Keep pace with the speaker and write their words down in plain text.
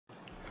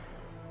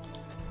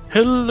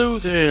Hello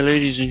there,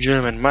 ladies and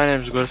gentlemen. My name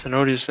is Gordoth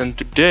Enodious, and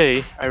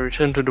today I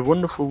return to the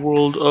wonderful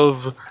world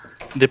of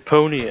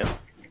Deponia.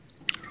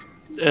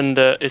 And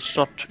it's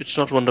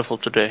not wonderful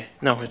today.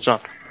 No, it's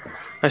not.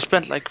 I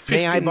spent like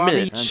 15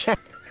 minutes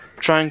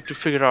trying to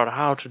figure out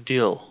how to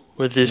deal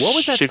with this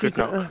secret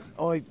knock.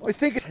 I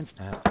think it's...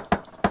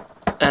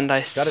 And I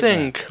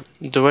think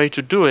the way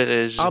to do it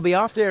is I'll be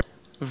off there.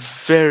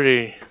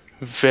 very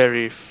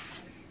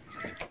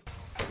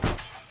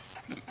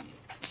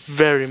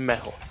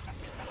metal.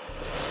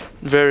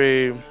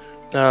 Very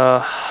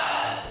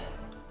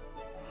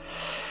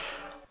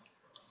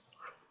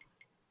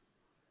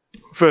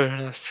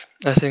nice.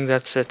 I think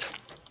that's it.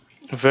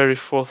 Very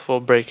fourth wall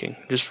breaking.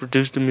 Just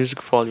reduce the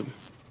music volume.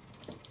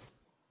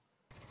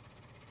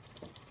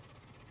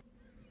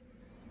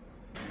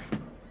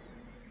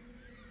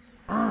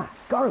 Ah,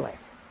 Garlic,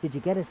 did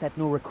you get us that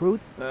new recruit?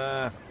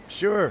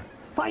 Sure.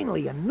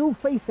 Finally, a new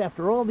face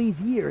after all these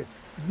years.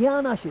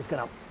 Janosch is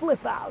gonna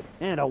flip out.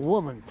 And a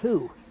woman,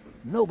 too.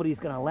 Nobody's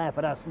gonna laugh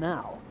at us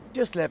now.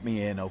 Just let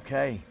me in,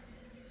 okay?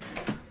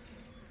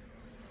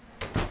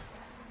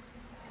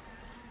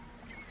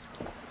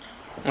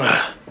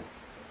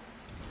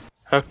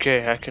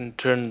 Okay, I can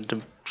turn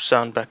the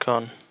sound back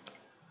on.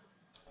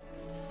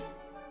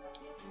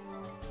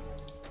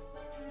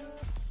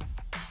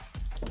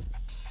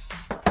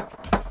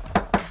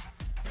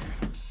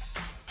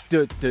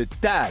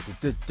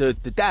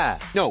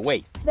 No,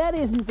 wait. That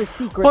isn't the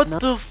secret. What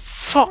the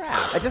fuck?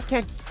 I just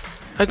can't...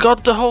 I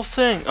got the whole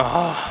thing.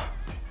 Ah.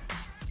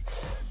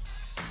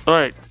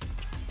 Alright.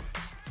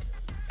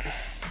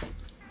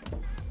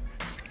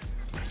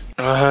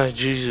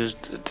 Jesus.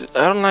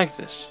 I don't like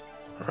this.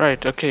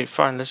 Right, okay,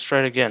 fine, let's try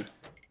it again.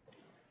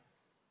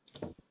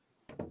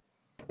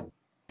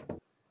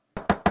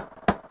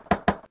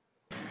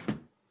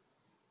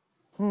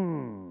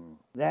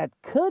 That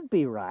could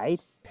be right,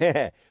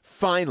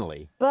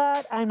 Finally.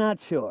 but I'm not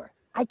sure.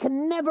 I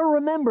can never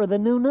remember the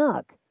new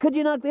knock. Could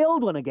you knock the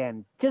old one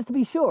again, just to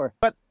be sure?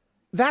 But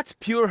that's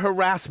pure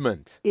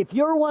harassment. If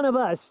you're one of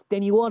us,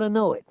 then you ought to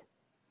know it.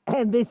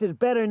 And this had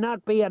better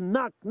not be a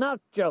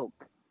knock-knock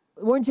joke.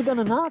 Weren't you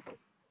gonna knock?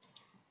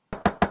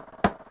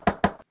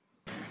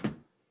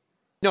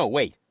 No,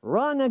 wait.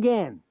 Wrong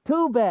again.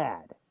 Too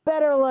bad.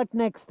 Better luck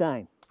next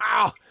time.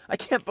 Ow! I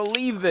can't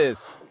believe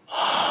this.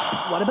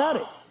 What about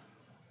it?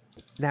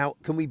 Now,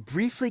 can we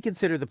briefly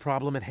consider the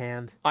problem at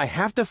hand? I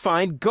have to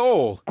find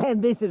gold.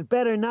 And this had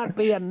better not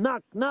be a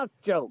knock-knock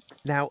joke.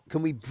 Now,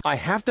 can we... I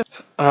have to...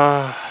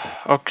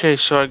 Okay,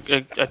 so I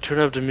turn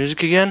up the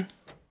music again.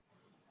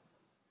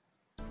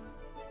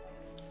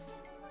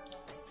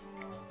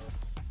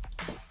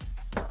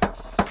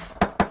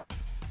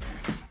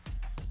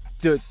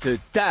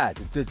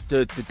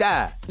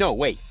 No,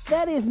 wait.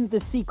 That isn't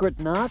the secret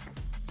knock.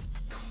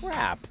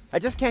 Crap. I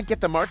just can't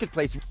get the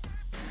marketplace...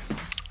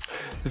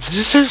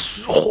 This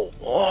is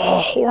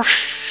horse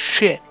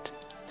shit.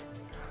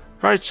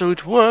 Right, so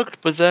it worked,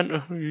 but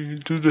then you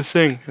do the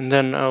thing, and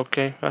then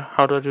okay,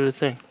 how do I do the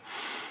thing?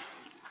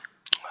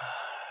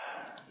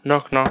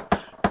 Knock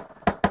knock.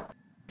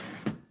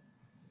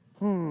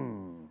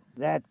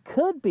 That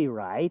could be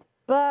right,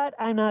 but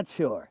I'm not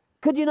sure.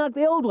 Could you knock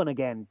the old one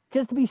again,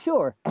 just to be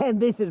sure? And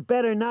this had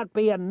better not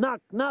be a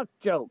knock-knock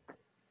joke.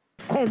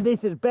 And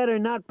this had better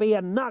not be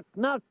a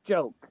knock-knock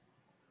joke.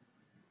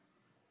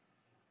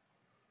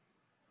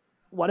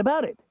 What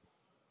about it?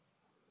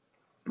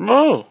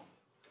 Oh,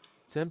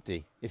 It's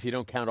empty, if you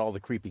don't count all the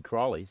creepy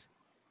crawlies.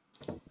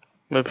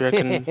 maybe I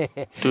can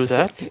do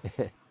that.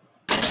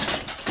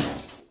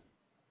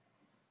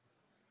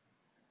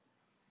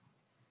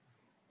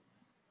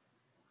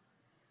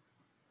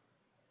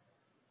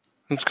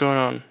 What's going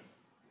on?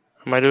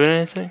 Am I doing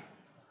anything?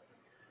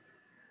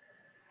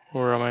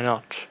 Or am I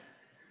not?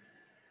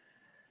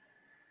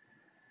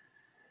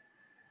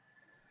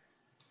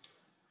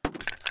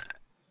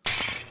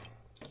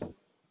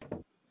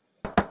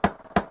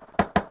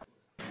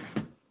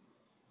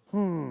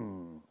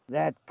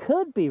 That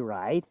could be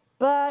right,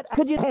 but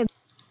could you...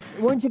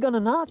 Weren't you gonna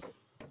knock?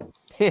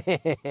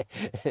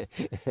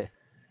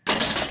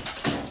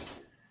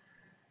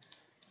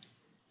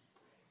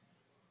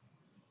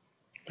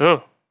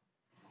 Oh.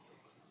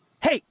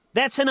 Hey,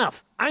 that's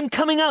enough. I'm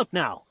coming out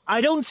now. I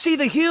don't see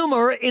the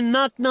humor in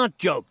knock-knock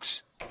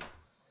jokes.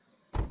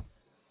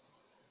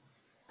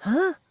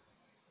 Huh?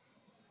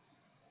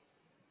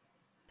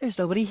 There's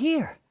nobody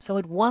here, so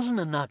it wasn't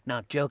a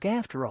knock-knock joke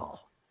after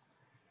all.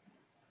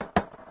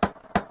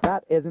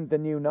 That isn't the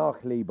new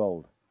knock,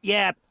 Leibold.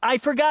 Yeah, I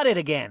forgot it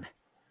again.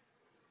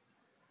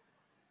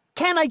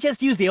 Can't I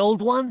just use the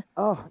old one?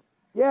 Oh,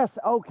 yes,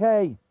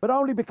 okay. But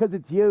only because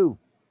it's you.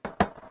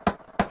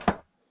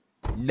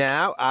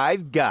 Now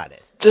I've got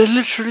it. They're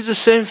literally the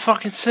same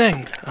fucking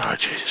thing. Oh,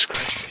 Jesus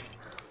Christ.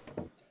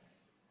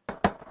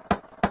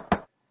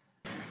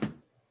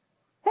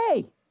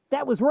 Hey,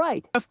 that was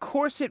right. Of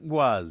course it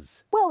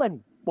was. Well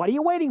then, what are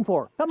you waiting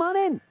for? Come on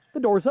in.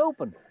 The door's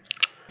open.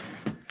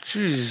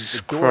 Jesus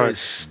The door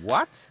Christ. is...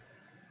 What?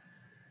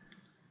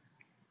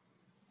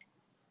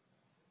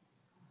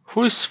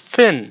 Who is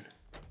Finn?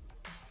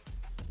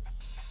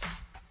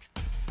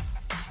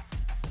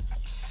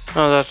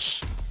 Oh,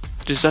 that's...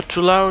 Is that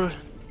too loud?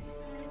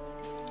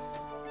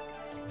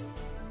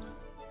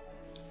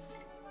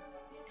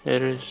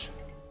 It is.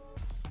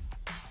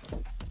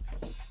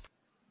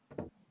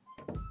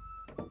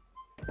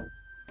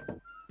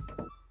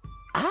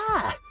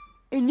 Ah!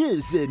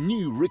 Another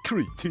new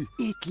recruit.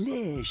 At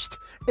last,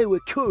 our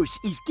course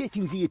is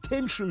getting the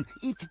attention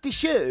it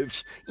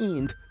deserves,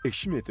 and a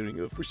smattering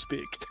of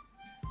respect.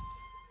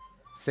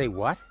 Say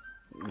what?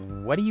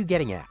 What are you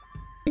getting at?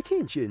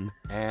 Attention.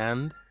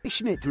 And? A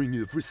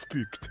smattering of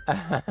respect.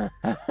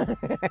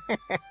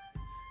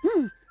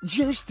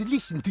 Just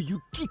listen to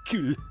you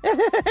giggle.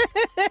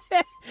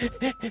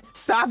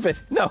 Stop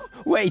it! No,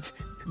 wait!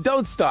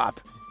 Don't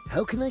stop!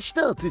 How can I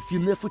stop if you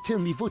never tell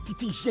me what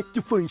it is that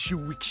you find so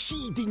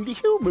exceedingly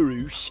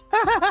humorous?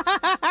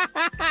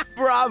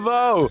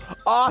 Bravo!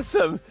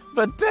 Awesome!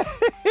 But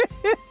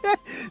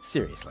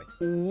seriously,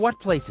 what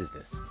place is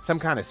this? Some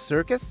kind of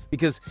circus?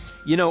 Because,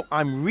 you know,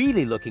 I'm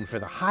really looking for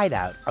the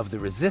hideout of the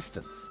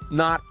Resistance,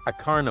 not a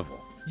carnival.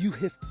 You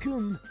have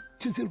come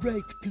to the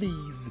right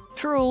place.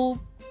 True.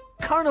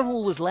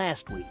 Carnival was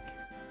last week.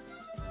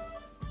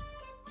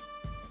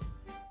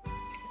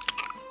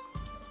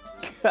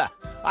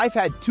 I've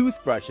had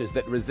toothbrushes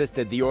that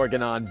resisted the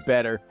Organon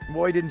better.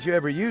 Why didn't you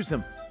ever use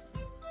them?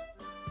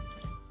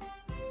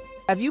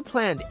 Have you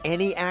planned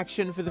any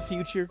action for the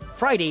future?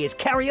 Friday is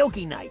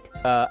karaoke night.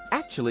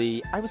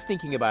 Actually, I was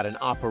thinking about an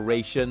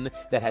operation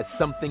that has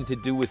something to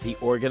do with the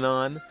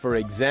Organon. For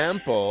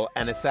example,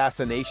 an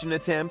assassination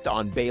attempt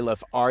on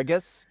Bailiff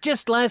Argus.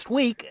 Just last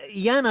week,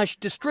 Janosch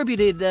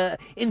distributed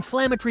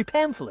inflammatory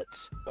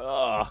pamphlets.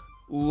 Ugh,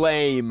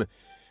 lame.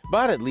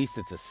 But at least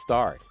it's a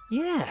start.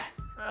 Yeah.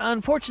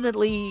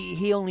 Unfortunately,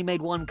 he only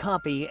made one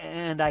copy,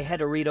 and I had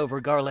to read over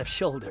Garlef's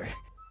shoulder.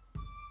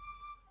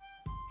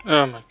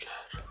 Oh my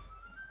god.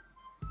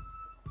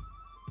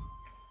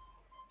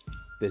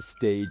 The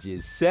stage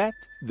is set,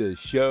 the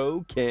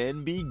show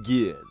can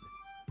begin.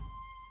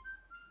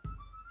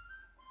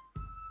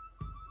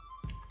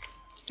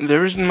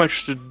 There isn't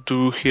much to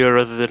do here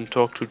other than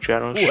talk to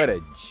Janosch. What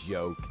a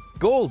joke.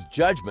 Gold's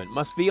judgment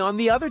must be on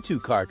the other two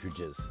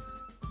cartridges.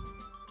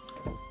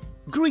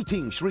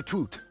 Greetings,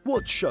 recruit.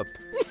 What's up?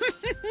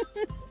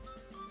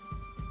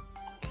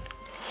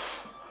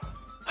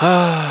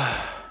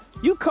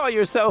 You call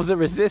yourselves a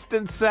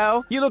resistance,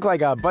 Sal? You look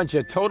like a bunch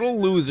of total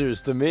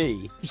losers to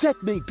me. That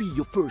may be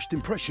your first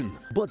impression,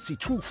 but the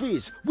truth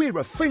is, we're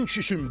a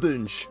fantasy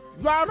bunch.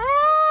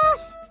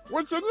 Janice!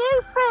 Would your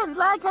new friend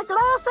like a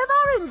glass of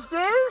orange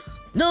juice?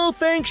 No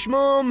thanks,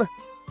 Mom.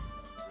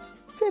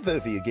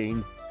 Over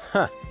again.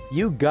 Huh,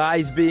 you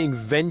guys being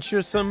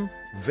venturesome?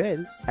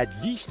 Well, at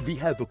least we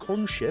have a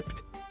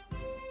concept.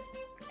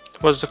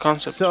 What's the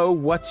concept? So,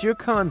 what's your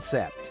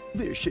concept?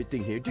 We're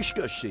sitting here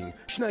discussing,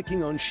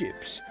 snacking on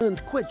chips, and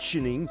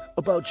questioning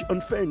about the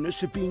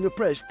unfairness of being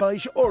oppressed by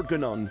the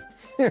Organon.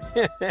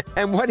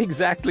 And what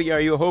exactly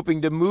are you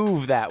hoping to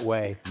move that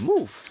way?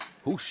 Move?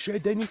 Who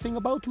said anything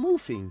about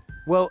moving?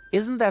 Well,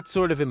 isn't that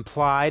sort of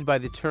implied by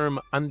the term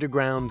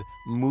underground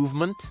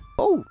movement?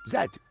 Oh,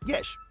 that,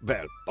 yes.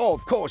 Well,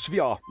 of course we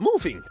are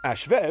moving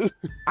as well.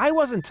 I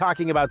wasn't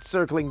talking about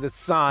circling the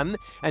sun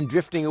and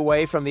drifting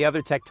away from the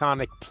other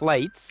tectonic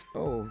plates.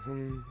 Oh,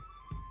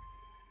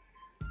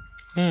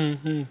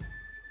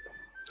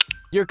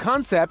 Your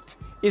concept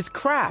is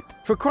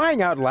crap. For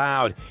crying out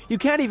loud, you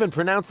can't even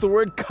pronounce the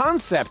word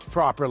concept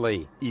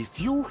properly. If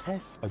you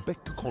have a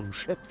better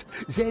concept,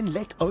 then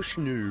let us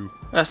know.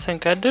 I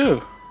think I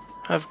do.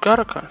 I've got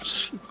a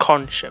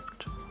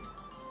concept.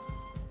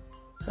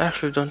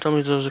 Actually, don't tell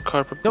me those are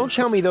cardboard. Don't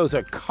tell me those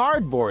are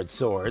cardboard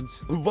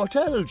swords. What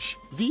else?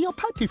 We are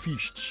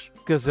pacifists.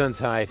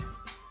 Gesundheit.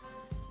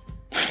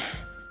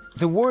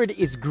 The word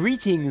is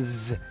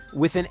greetings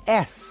with an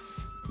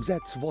S.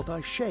 That's what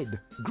I said.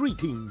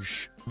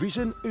 Greetings with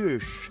an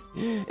S.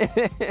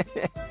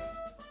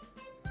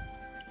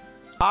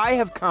 I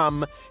have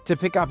come to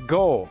pick up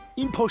Goal.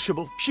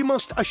 Impossible. She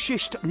must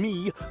assist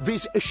me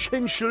with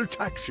essential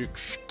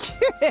tactics.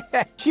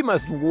 She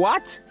must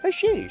what?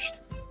 Assist?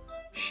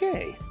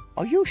 Shay,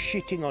 are you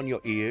shitting on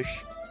your ears?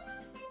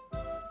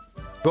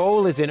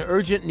 Goal is in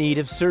urgent need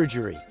of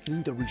surgery.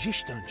 In the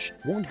Resistance,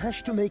 one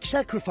has to make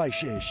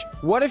sacrifices.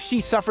 What if she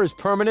suffers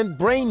permanent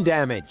brain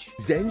damage?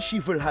 Then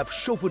she will have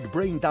suffered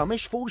brain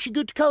damage for she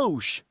good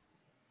cause.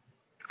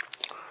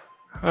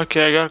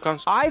 Okay, I got a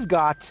concept. I've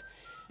got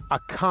a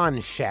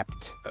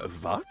concept.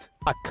 What?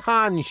 A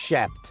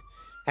concept.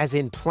 As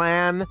in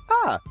plan.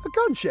 Ah, a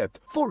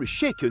concept. For a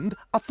second,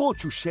 I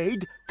thought you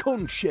said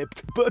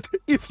concept. But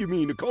if you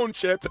mean a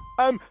concept,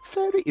 I'm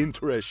very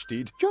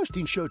interested. Just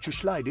insert your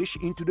sliders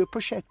into the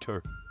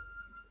projector.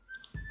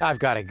 I've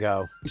got to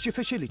go. The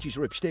facilities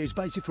are upstairs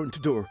by the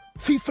front door.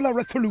 FIFA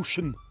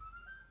Revolution.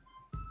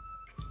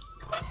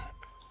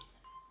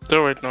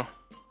 Oh, wait, no.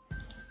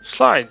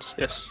 Slides,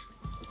 yes.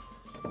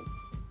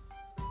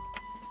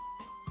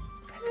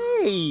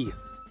 Hey!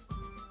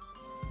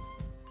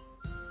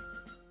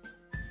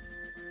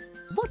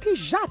 What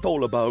is that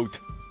all about?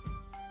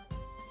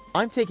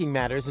 I'm taking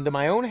matters into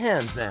my own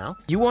hands now.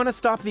 You want to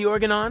stop the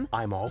Organon?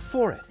 I'm all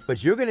for it.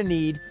 But you're going to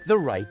need the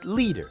right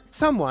leader.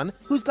 Someone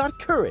who's got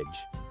courage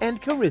and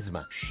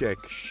charisma.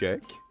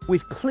 Check.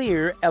 With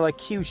clear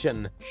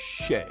elocution.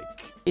 Check.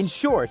 In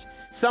short,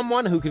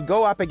 someone who could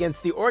go up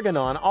against the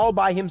Organon all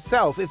by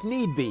himself if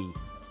need be.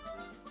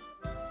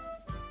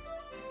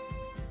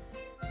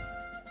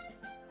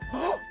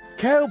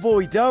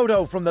 Cowboy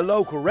Dodo from the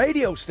local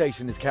radio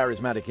station is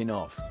charismatic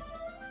enough.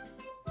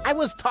 I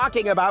was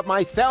talking about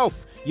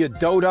myself, you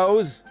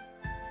dodos.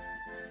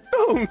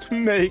 Don't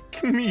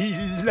make me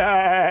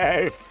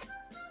laugh.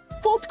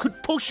 What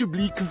could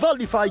possibly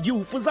qualify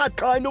you for that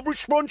kind of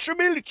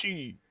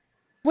responsibility?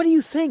 What do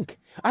you think?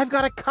 I've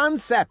got a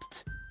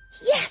concept.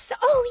 Yes,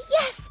 oh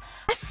yes!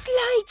 A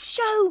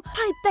slideshow!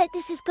 I bet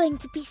this is going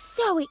to be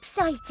so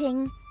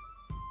exciting.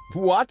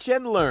 Watch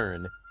and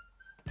learn.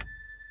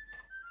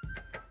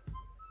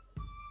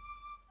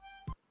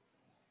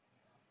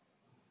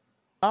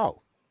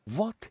 Oh.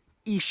 What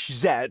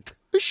is that?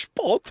 A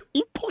spot?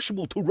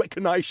 Impossible to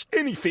recognize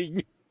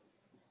anything.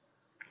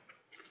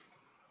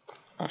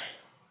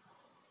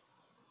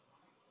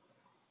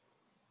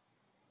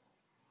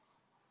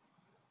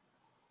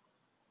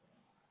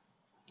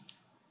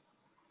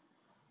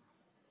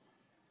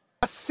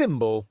 A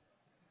symbol.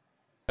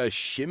 A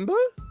shimber?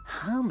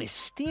 How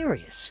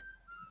mysterious.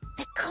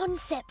 The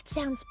concept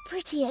sounds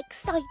pretty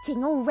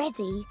exciting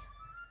already.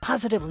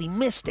 Positively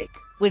mystic,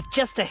 with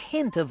just a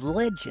hint of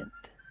legend.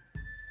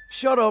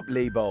 Shut up,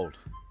 Leibold.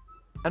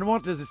 And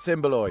what does it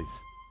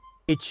symbolize?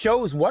 It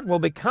shows what will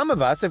become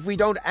of us if we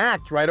don't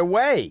act right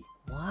away.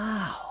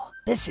 Wow,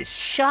 this is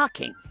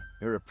shocking.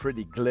 You're a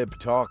pretty glib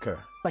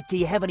talker. But do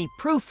you have any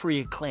proof for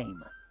your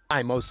claim?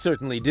 I most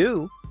certainly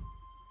do.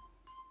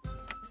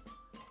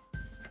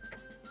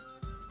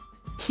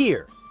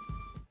 Here.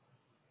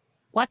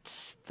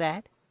 What's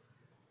that?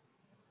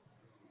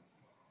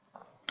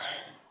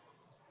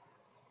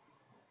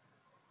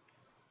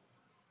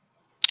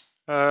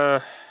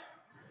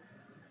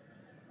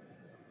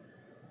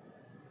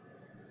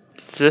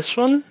 This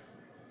one?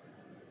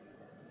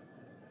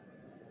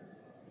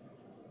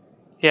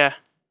 Yeah.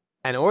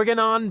 An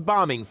Organon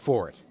bombing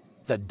fort.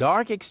 The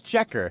Dark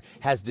Exchequer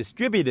has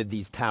distributed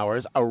these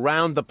towers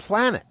around the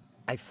planet.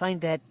 I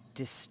find that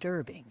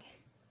disturbing.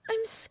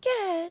 I'm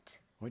scared.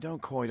 I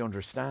don't quite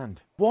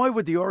understand. Why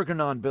would the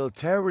Organon build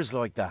towers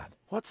like that?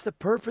 What's the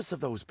purpose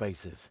of those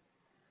bases?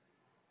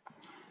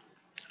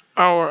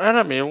 Our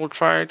enemy will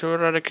try to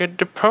eradicate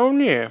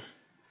Deponia.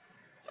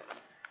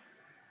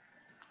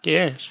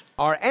 Yes.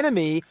 Our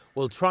enemy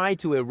will try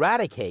to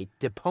eradicate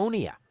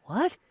Deponia.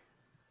 What?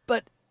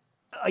 But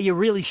are you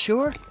really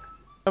sure?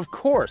 Of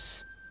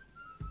course.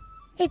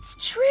 It's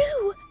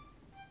true.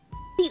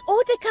 The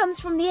order comes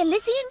from the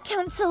Elysian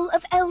Council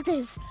of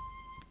Elders.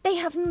 They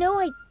have no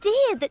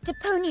idea that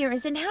Deponia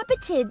is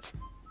inhabited.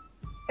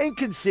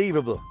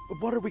 Inconceivable. But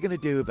what are we going to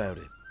do about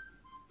it?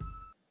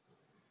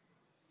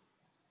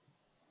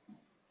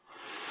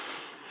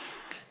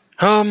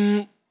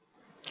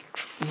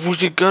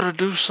 We gotta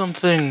do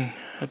something.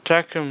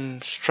 Attack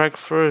him, strike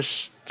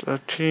first,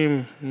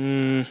 team.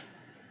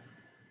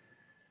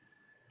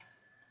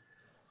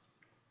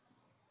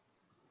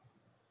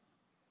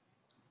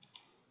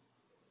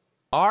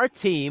 Our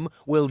team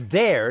will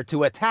dare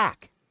to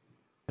attack.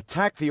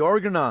 Attack the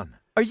Organon?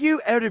 Are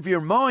you out of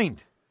your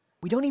mind?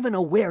 We don't even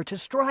know where to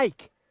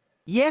strike.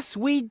 Yes,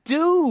 we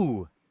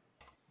do.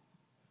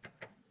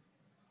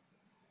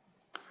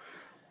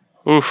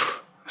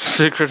 Oof.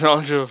 Secret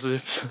knowledge of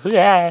the...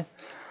 Yeah.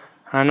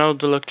 I know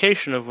the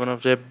location of one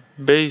of their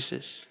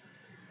bases.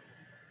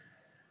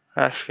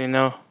 Actually,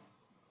 no.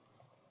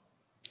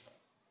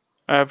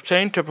 I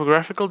obtained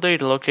topographical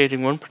data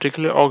locating one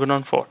particular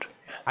Organon fort.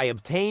 I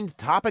obtained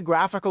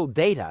topographical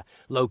data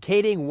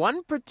locating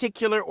one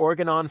particular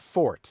Organon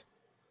fort.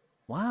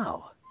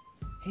 Wow.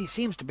 He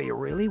seems to be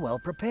really well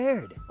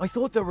prepared. I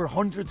thought there were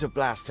hundreds of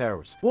blast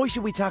towers. Why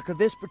should we tackle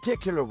this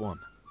particular one?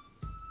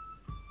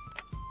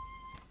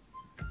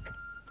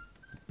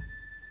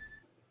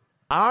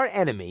 Our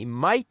enemy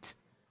might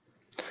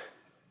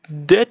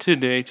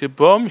detonate a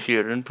bomb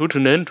here and put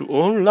an end to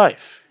all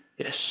life.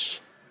 Yes.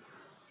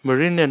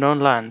 Marine and on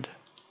land.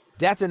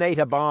 detonate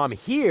a bomb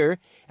here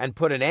and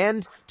put an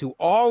end to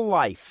all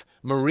life,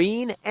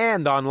 marine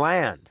and on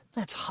land.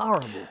 That's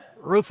horrible.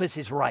 Rufus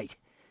is right.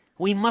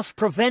 We must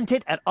prevent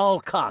it at all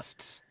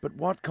costs. But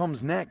what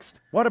comes next?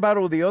 What about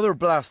all the other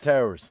blast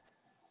towers?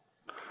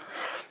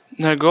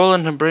 Now, goal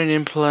and a brain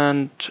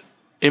implant.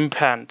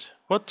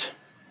 What?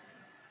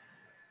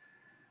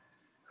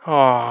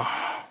 Oh.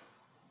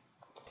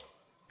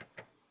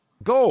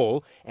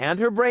 Goal and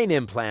her brain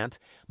implant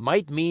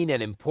might mean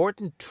an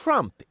important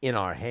trump in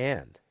our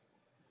hand.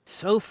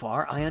 So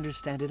far, I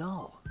understand it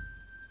all.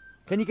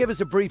 Can you give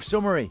us a brief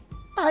summary?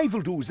 I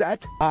will do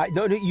that.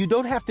 No, you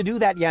don't have to do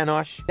that,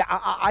 Janosch.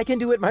 I can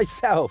do it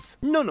myself.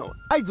 No,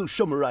 I will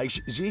summarize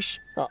this.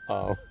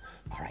 Uh-oh.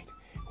 All right,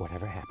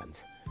 whatever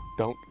happens,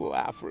 don't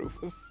laugh,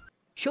 Rufus.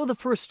 Show the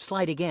first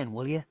slide again,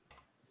 will you?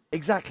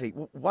 Exactly.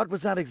 What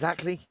was that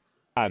exactly?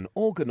 An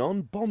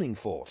Organon bombing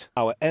fort.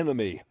 Our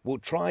enemy will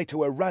try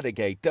to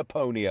eradicate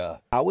Deponia.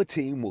 Our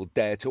team will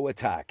dare to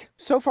attack.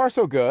 So far,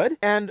 so good.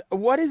 And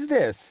what is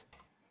this?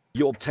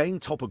 You obtain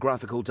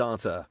topographical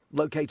data,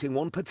 locating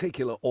one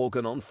particular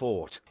Organon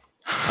fort.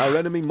 Our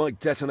enemy might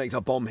detonate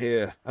a bomb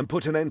here and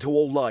put an end to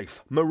all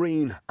life,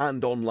 marine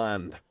and on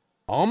land.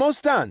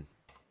 Almost done.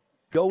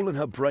 Goal and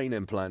her brain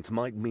implant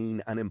might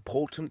mean an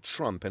important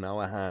trump in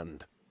our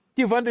hand.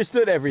 You've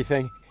understood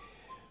everything.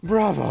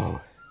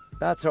 Bravo.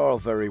 That's all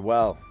very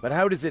well, but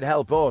how does it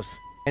help us?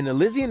 An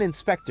Elysian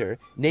inspector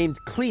named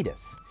Cletus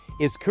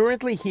is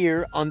currently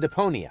here on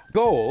Deponia.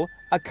 Goal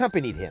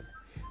accompanied him.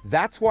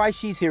 That's why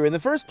she's here in the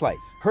first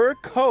place. Her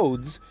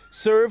codes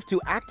serve to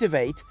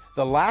activate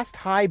the last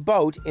high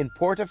boat in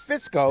Porta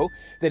Fisco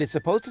that is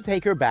supposed to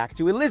take her back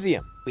to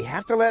Elysium. We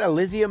have to let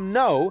Elysium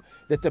know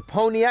that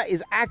Deponia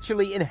is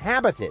actually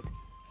inhabited.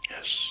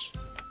 Yes.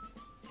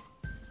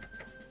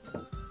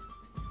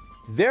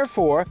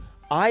 Therefore,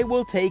 I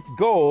will take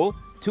Goal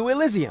to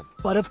Elysium.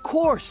 But of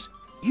course,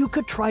 you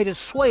could try to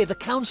sway the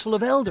Council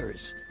of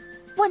Elders.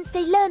 Once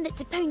they learn that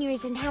Deponia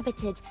is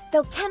inhabited,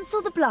 they'll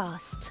cancel the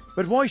blast.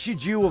 But why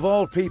should you, of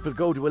all people,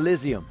 go to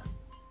Elysium?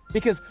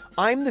 Because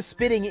I'm the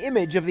spitting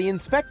image of the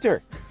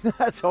inspector.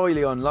 That's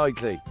highly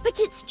unlikely. But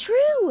it's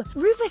true!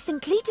 Rufus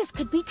and Cletus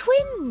could be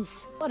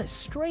twins. What a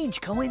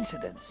strange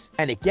coincidence.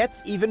 And it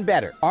gets even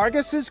better.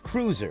 Argus's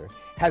cruiser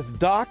has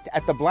docked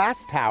at the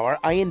blast tower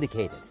I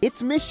indicated.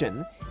 Its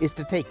mission is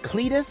to take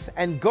Cletus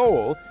and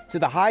Goal to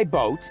the high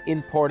boat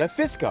in Porta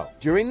Fisco.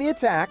 During the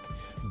attack,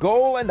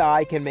 Goal and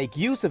I can make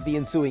use of the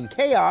ensuing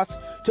chaos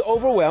to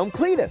overwhelm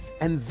Cletus,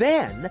 and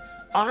then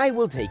I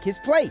will take his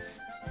place.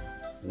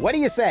 What do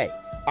you say?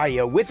 Are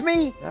you with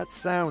me? That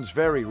sounds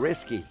very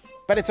risky.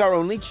 But it's our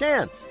only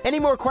chance.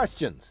 Any more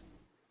questions?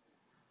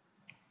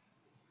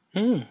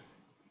 Yeah.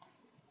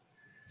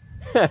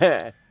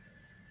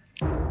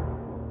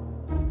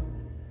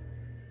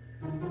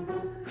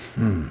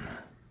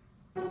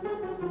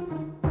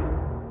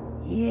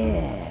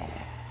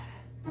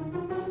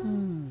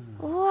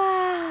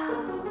 Wow.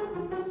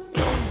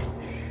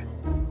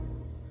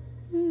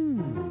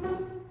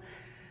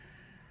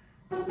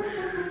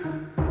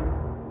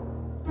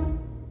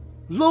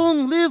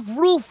 Long live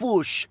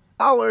Rufus,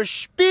 our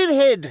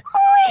spearhead!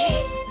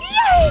 Yay!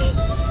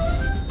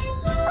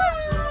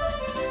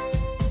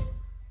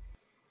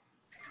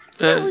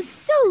 That was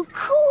so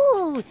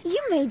cool! You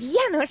made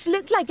Janos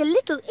look like a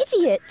little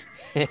idiot.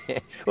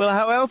 Well,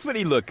 how else would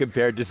he look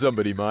compared to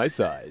somebody my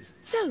size?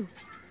 So,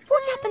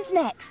 what happens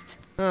next?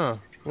 Oh,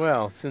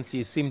 well, since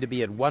you seem to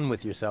be at one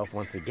with yourself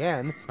once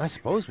again, I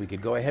suppose we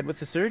could go ahead with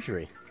the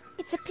surgery.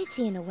 It's a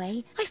pity in a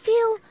way. I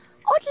feel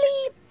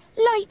oddly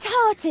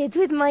light-hearted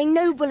with my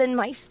noble and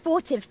my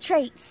sportive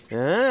traits.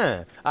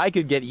 Ah, I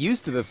could get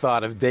used to the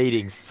thought of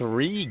dating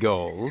 3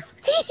 goals.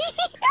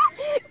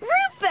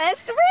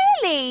 Rufus,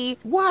 really?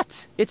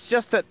 What? It's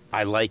just that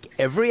I like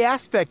every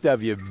aspect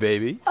of you,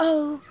 baby.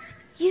 Oh,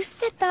 you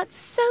said that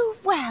so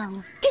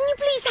well. Can you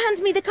please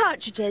hand me the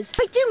cartridges?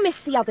 I do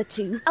miss the other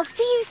 2. I'll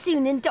see you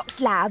soon in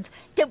Doc's lab.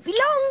 Don't be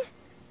long.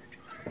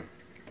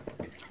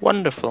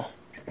 Wonderful.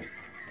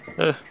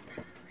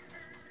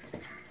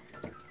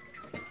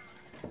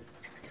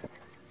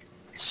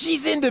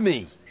 She's into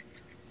me!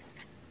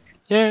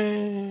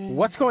 Yay!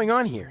 What's going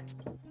on here?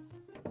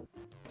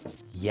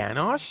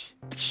 Janos?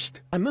 Psst,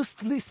 I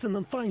must listen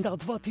and find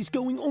out what is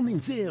going on in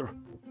there.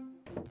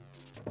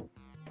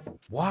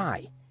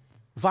 Why?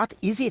 What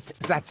is it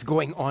that's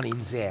going on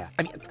in there?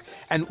 I mean,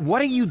 and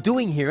what are you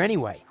doing here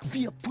anyway?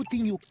 We are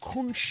putting your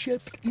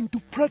concept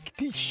into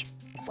practice.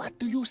 What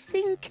do you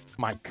think?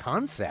 My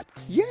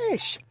concept?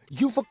 Yes,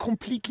 you were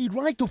completely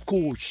right, of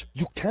course.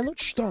 You cannot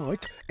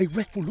start a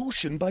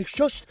revolution by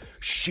just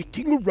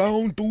sitting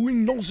around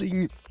doing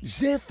nothing.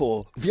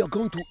 Therefore, we are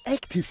going to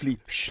actively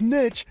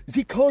snatch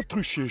the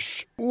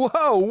cartridges.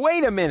 Whoa,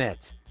 wait a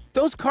minute!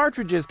 Those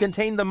cartridges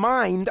contain the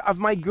mind of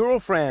my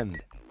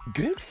girlfriend.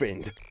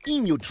 Girlfriend,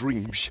 in your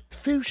dreams,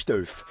 first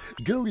off,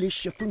 Goal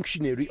is a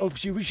functionary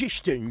of the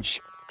Resistance.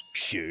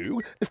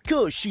 So, of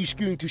course she's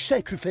going to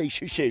sacrifice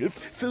herself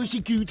for the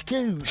good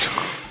cause.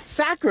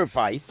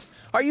 Sacrifice?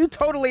 Are you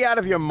totally out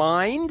of your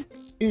mind?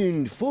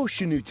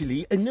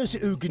 Unfortunately, another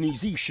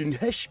organization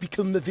has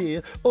become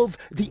aware of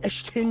the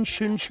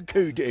Ascension's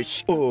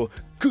Codex, or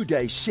could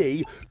I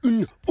say,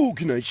 an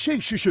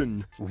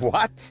organization.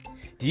 What?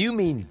 Do you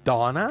mean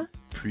Donna?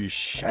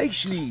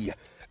 Precisely.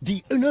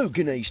 The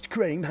unorganized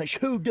crime has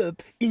held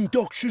up in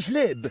Doc's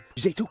lab.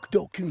 They took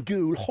Doc and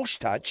Goal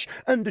hostage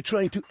and are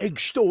trying to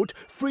extort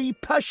free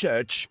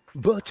passage.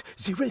 But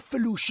the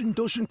revolution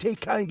doesn't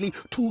take kindly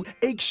to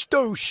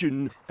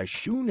extortion. As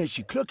soon as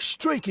the clock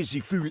strikes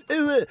the full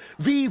hour,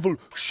 we will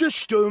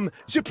system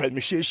the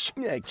premises.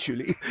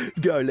 Actually,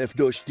 Guy left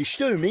us the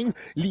storming,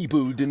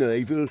 Liebold and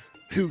I will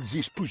hold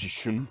this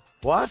position.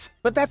 What?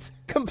 But that's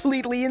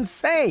completely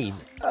insane.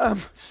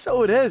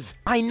 So it is.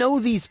 I know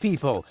these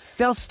people.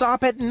 They'll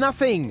stop at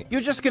nothing.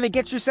 You're just gonna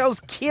get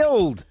yourselves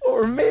killed.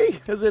 Or me,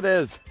 as it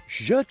is.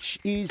 Such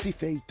is the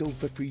fate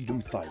of a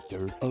freedom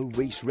fighter,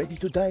 always ready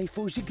to die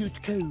for the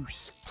good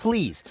cause.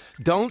 Please,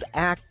 don't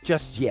act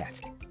just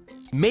yet.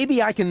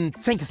 Maybe I can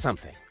think of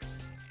something.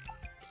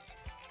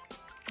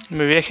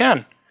 Maybe I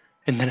can.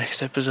 In the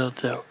next episode,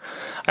 though.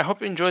 I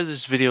hope you enjoyed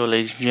this video,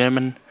 ladies and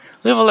gentlemen.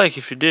 Leave a like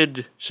if you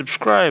did.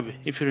 Subscribe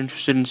if you're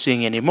interested in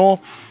seeing any more.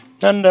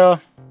 And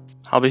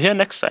I'll be here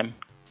next time.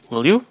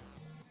 Will you?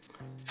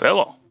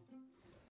 Farewell.